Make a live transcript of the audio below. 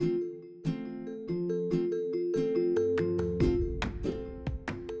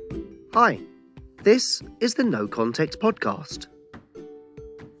Hi, this is the No Context Podcast.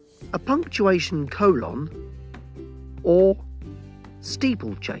 A punctuation colon or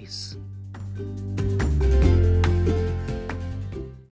steeplechase.